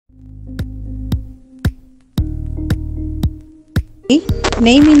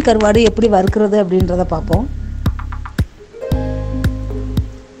நெய்மீன் கருவாடு எப்படி வறுக்கிறது அப்படின்றத பார்ப்போம்.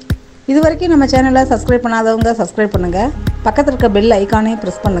 இது வரைக்கும் நம்ம சேனலை சப்ஸ்கிரைப் பண்ணாதவங்க சப்ஸ்கிரைப் பண்ணுங்கள். பக்கத்தில் இருக்க பெல் ஐக்கானே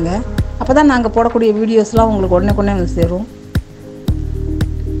ப்ரெஸ் பண்ணுங்கள். அப்போ தான் நாங்கள் போடக்கூடிய வீடியோஸ்லாம் உங்களுக்கு உடனே வந்து சேரும்.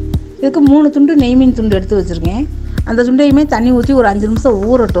 இதுக்கு 3 துண்டு நெய்மீன் துண்டு எடுத்து வச்சுருக்கேன். அந்த துண்டையுமே தண்ணி ஊற்றி ஒரு 5 நிமிஷம்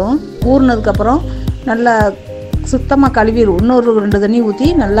ஊறட்டும். ஊறினதுக்கப்புறம் நல்லா சுத்தமாக கழுவி இன்னொரு 2 தண்ணி ஊற்றி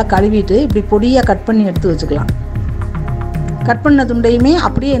நல்லா கழுவிட்டு இப்படி பொடியாக கட் பண்ணி எடுத்து வச்சுக்கலாம். கட் பண்ண துண்டையுமே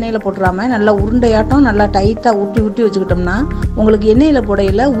அப்படியே எண்ணெயில் போட்டுறாமல் நல்லா உருண்டையாட்டம் நல்லா டைட்டாக ஊட்டி வச்சுக்கிட்டோம்னா உங்களுக்கு எண்ணெயில்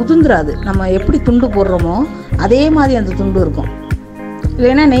போடையில் உதிர்ந்துராது. நம்ம எப்படி துண்டு போடுறோமோ அதே மாதிரி அந்த துண்டு இருக்கும்.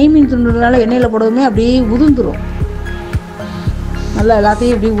 இல்லைன்னா நெய்மீன் துண்டுனால எண்ணெயில் போடவுமே அப்படியே உதிர்ந்துடும். நல்லா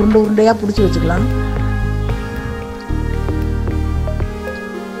எல்லாத்தையும் இப்படி உருண்டையாக பிடிச்சி வச்சுக்கலாம்.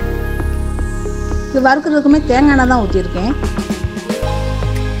 இது வறுக்கிறதுக்குமே தேங்காய் எண்ணெய் தான் ஊற்றிருக்கேன்.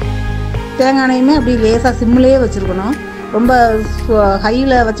 தேங்காய் எண்ணெயுமே அப்படி லேசாக சிம்மிலே வச்சுருக்கணும். ரொம்ப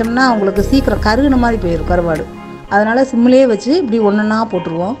ஹையில் வச்சோம்னா உங்களுக்கு சீக்கிரம் கருகுன மாதிரி போயிடும் கருவாடு. அதனால் சிம்மிலே வச்சு இப்படி ஒன்றா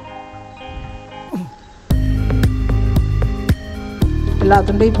போட்டுருவோம். எல்லா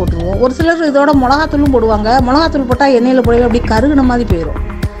துண்டையும் போட்டுருவோம். ஒரு சிலர் இதோட மிளகாத்தூளும் போடுவாங்க. மிளகாத்தூள் போட்டால் எண்ணெயில் போட அப்படி கருகுன மாதிரி போயிடும்.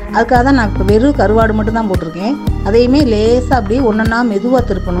 அதுக்காக தான் நான் இப்போ வெறும் கருவாடு மட்டும் தான் போட்டிருக்கேன். அதையுமே லேசாக அப்படி ஒன்றா மெதுவாக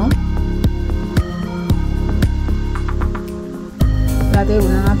திருப்பணும். எல்லாத்தையும்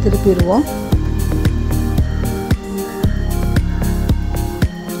ஒன்றா திருப்பிடுவோம்.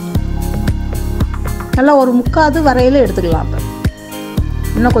 நல்லா ஒரு முக்காது வரையில் எடுத்துக்கலாம். இப்போ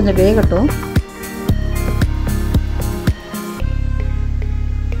இன்னும் கொஞ்சம் வேகட்டும்.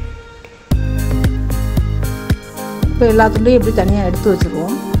 இப்போ எல்லா துண்டையும் எப்படி தனியாக எடுத்து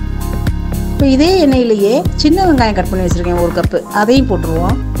வச்சுருவோம். இப்போ இதே எண்ணெயிலேயே சின்ன வெங்காயம் கட் பண்ணி வச்சுருக்கேன் 1 கப்பு. அதையும்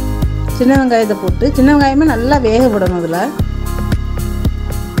போட்டுருவோம். சின்ன வெங்காயத்தை போட்டு சின்ன வெங்காயமே நல்லா வேக விடணும். இதில்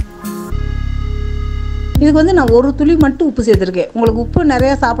இதுக்கு வந்து நான் 1 துளி மட்டும் உப்பு சேர்த்துருக்கேன். உங்களுக்கு உப்பு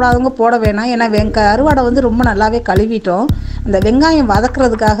நிறையா சாப்பிடாதவங்க போட வேணாம். ஏன்னா கருவாடை வந்து ரொம்ப நல்லாவே கழுவிட்டோம். அந்த வெங்காயம்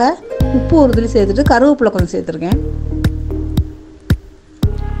வதக்கிறதுக்காக உப்பு 1 துளி சேர்த்துட்டு கருவேப்பிலை கொஞ்சம் சேர்த்துருக்கேன்.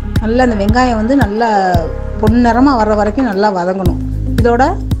 நல்லா அந்த வெங்காயம் வந்து நல்லா பொன்னிறமாக வர்ற வரைக்கும் நல்லா வதங்கணும். இதோட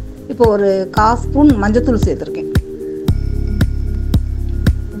இப்போ ஒரு 1/4 ஸ்பூன் மஞ்சத்தூள் சேர்த்துருக்கேன்.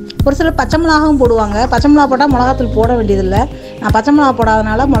 ஒரு சிலர் பச்சை மிளகாவும் போடுவாங்க. பச்சை மிளகா போட்டால் மிளகாத்தூள் போட வேண்டியதில்லை. நான் பச்சை மிளகா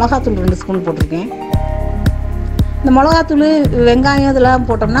போடாதனால மிளகாத்தூள் 2 ஸ்பூன் போட்டிருக்கேன். இந்த மிளகாத்தூள் வெங்காயம் இதெல்லாம்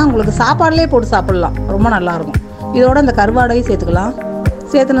போட்டோம்னா உங்களுக்கு சாப்பாடுலேயே போட்டு சாப்பிட்லாம். ரொம்ப நல்லாயிருக்கும். இதோட இந்த கருவாடையும் சேர்த்துக்கலாம்.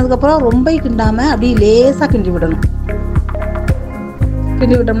 சேர்த்துனதுக்கப்புறம் ரொம்ப கிண்டாமல் அப்படியே லேசாக கிண்டி விடணும்.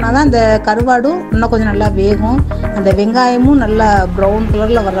 கிண்டி விட்டோம்னா தான் அந்த கருவாடும் இன்னும் கொஞ்சம் நல்லா வேகும். அந்த வெங்காயமும் நல்லா ப்ரௌன்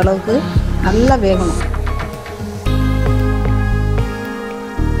கலரில் வர்ற அளவுக்கு நல்லா வேகணும்.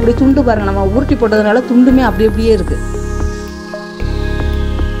 இப்படி துண்டு பாருங்கள், நம்ம உருட்டி போட்டதுனால துண்டுமே அப்படியே இருக்குது.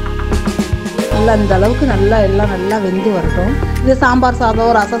 நல்லா இந்த அளவுக்கு நல்லா எல்லாம் நல்லா வெந்து வரட்டும். இது சாம்பார்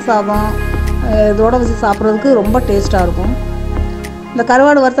சாதம், ரசம் சாதம் இதோட வச்சு சாப்பிட்றதுக்கு ரொம்ப டேஸ்ட்டாக இருக்கும். இந்த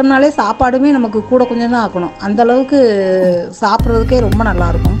கருவாடு வறுத்தோம்னாலே சாப்பாடுமே நமக்கு கூட கொஞ்சம் தான் ஆக்கணும். அந்தளவுக்கு சாப்பிட்றதுக்கே ரொம்ப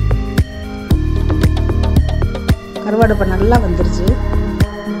நல்லாயிருக்கும். கருவாடு இப்போ நல்லா வந்துருச்சு.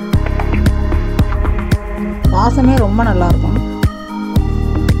 வாசமே ரொம்ப நல்லாயிருக்கும்.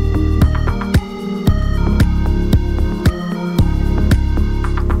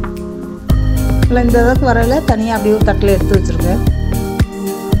 இல்லை இந்த அளவுக்கு வரையில் தனியாக அப்படியே ஒரு தட்டில் எடுத்து வச்சுருக்கேன்.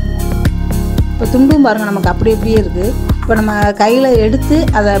 இப்போ துண்டும் பாருங்கள் நமக்கு அப்படியே இருக்குது. இப்போ நம்ம கையில் எடுத்து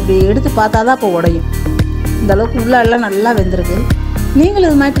அதை அப்படி எடுத்து பார்த்தா தான் இப்போ உடையும். இந்த அளவுக்கு உள்ளே எல்லாம் நல்லா வெந்திருக்கு. நீங்களும்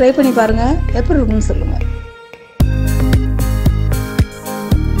இது மாதிரி ட்ரை பண்ணி பாருங்கள். எப்படி இருக்குன்னு சொல்லுங்கள்.